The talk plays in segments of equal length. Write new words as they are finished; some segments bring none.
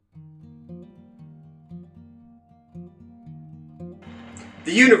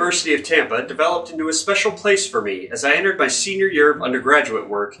The University of Tampa developed into a special place for me as I entered my senior year of undergraduate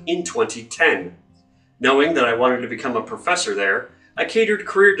work in 2010. Knowing that I wanted to become a professor there, I catered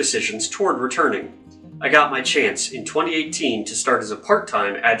career decisions toward returning. I got my chance in 2018 to start as a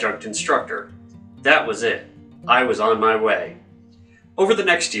part-time adjunct instructor. That was it. I was on my way. Over the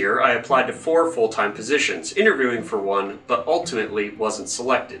next year, I applied to 4 full-time positions, interviewing for one, but ultimately wasn't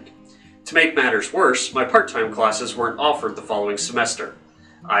selected. To make matters worse, my part-time classes weren't offered the following semester.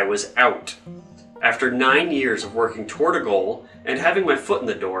 I was out. After 9 years of working toward a goal and having my foot in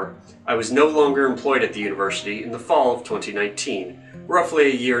the door, I was no longer employed at the university in the fall of 2019,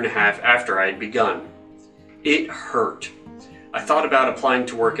 roughly a year and a half after I had begun. It hurt. I thought about applying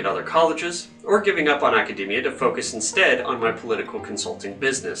to work at other colleges, or giving up on academia to focus instead on my political consulting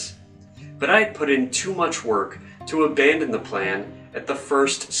business. But I had put in too much work to abandon the plan at the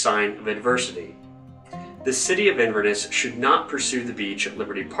first sign of adversity. The city of Inverness should not pursue the beach at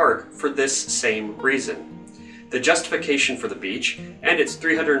Liberty Park for this same reason. The justification for the beach, and its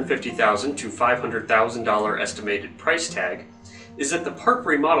 $350,000 to $500,000 estimated price tag, is that the park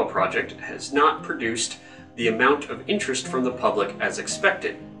remodel project has not produced the amount of interest from the public as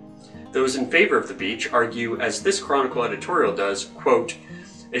expected. Those in favor of the beach argue, as this Chronicle editorial does, quote,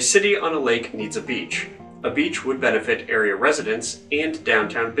 "A city on a lake needs a beach. A beach would benefit area residents and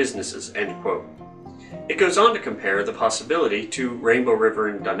downtown businesses," end quote. It goes on to compare the possibility to Rainbow River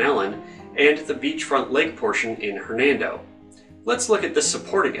in Dunellen and the beachfront lake portion in Hernando. Let's look at this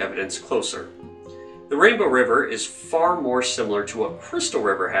supporting evidence closer. The Rainbow River is far more similar to what Crystal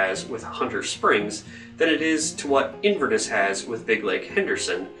River has with Hunter Springs than it is to what Inverness has with Big Lake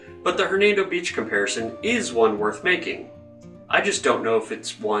Henderson, but the Hernando Beach comparison is one worth making. I just don't know if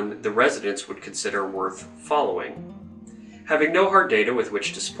it's one the residents would consider worth following. Having no hard data with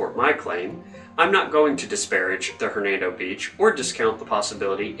which to support my claim, I'm not going to disparage the Hernando Beach or discount the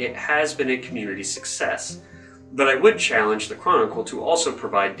possibility it has been a community success, but I would challenge the Chronicle to also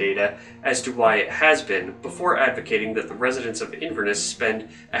provide data as to why it has been before advocating that the residents of Inverness spend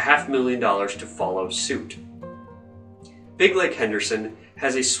 $500,000 to follow suit. Big Lake Henderson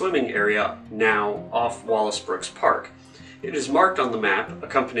has a swimming area now off Wallace Brooks Park. It is marked on the map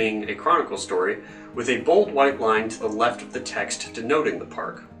accompanying a Chronicle story with a bold white line to the left of the text denoting the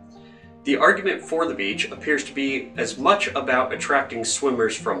park. The argument for the beach appears to be as much about attracting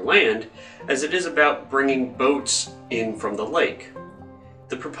swimmers from land as it is about bringing boats in from the lake.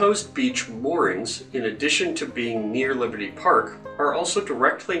 The proposed beach moorings, in addition to being near Liberty Park, are also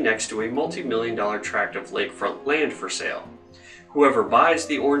directly next to a multi-million-dollar tract of lakefront land for sale. Whoever buys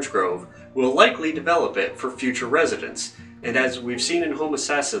the orange grove will likely develop it for future residents, and as we've seen in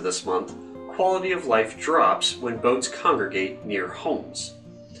Homosassa this month, quality of life drops when boats congregate near homes.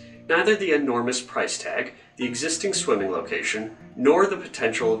 Neither the enormous price tag, the existing swimming location, nor the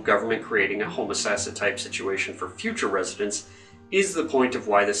potential of government creating a Homosassa-type situation for future residents is the point of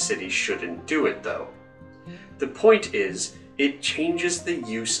why the city shouldn't do it, though. The point is, it changes the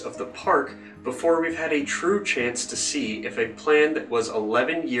use of the park before we've had a true chance to see if a plan that was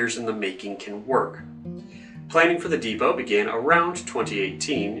 11 years in the making can work. Planning for the depot began around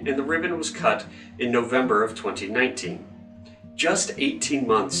 2018, and the ribbon was cut in November of 2019. Just 18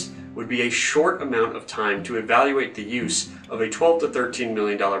 months would be a short amount of time to evaluate the use of a $12 to $13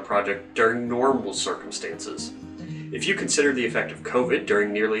 million project during normal circumstances. If you consider the effect of COVID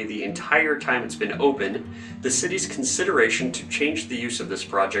during nearly the entire time it's been open, the city's consideration to change the use of this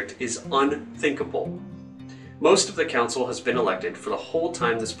project is unthinkable. Most of the council has been elected for the whole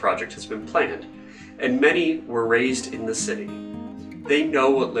time this project has been planned, and many were raised in the city. They know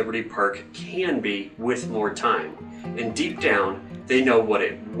what Liberty Park can be with more time, and deep down, they know what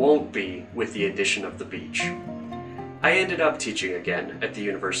it won't be with the addition of the beach. I ended up teaching again at the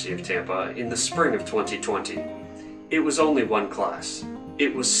University of Tampa in the spring of 2020. It was only one class.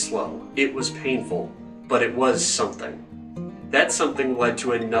 It was slow, it was painful, but it was something. That something led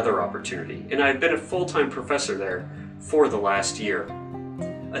to another opportunity, and I have been a full-time professor there for the last year.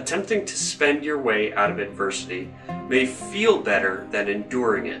 Attempting to spend your way out of adversity may feel better than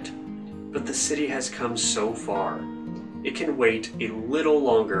enduring it, but the city has come so far. It can wait a little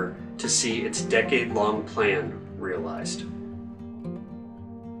longer to see its decade-long plan realized.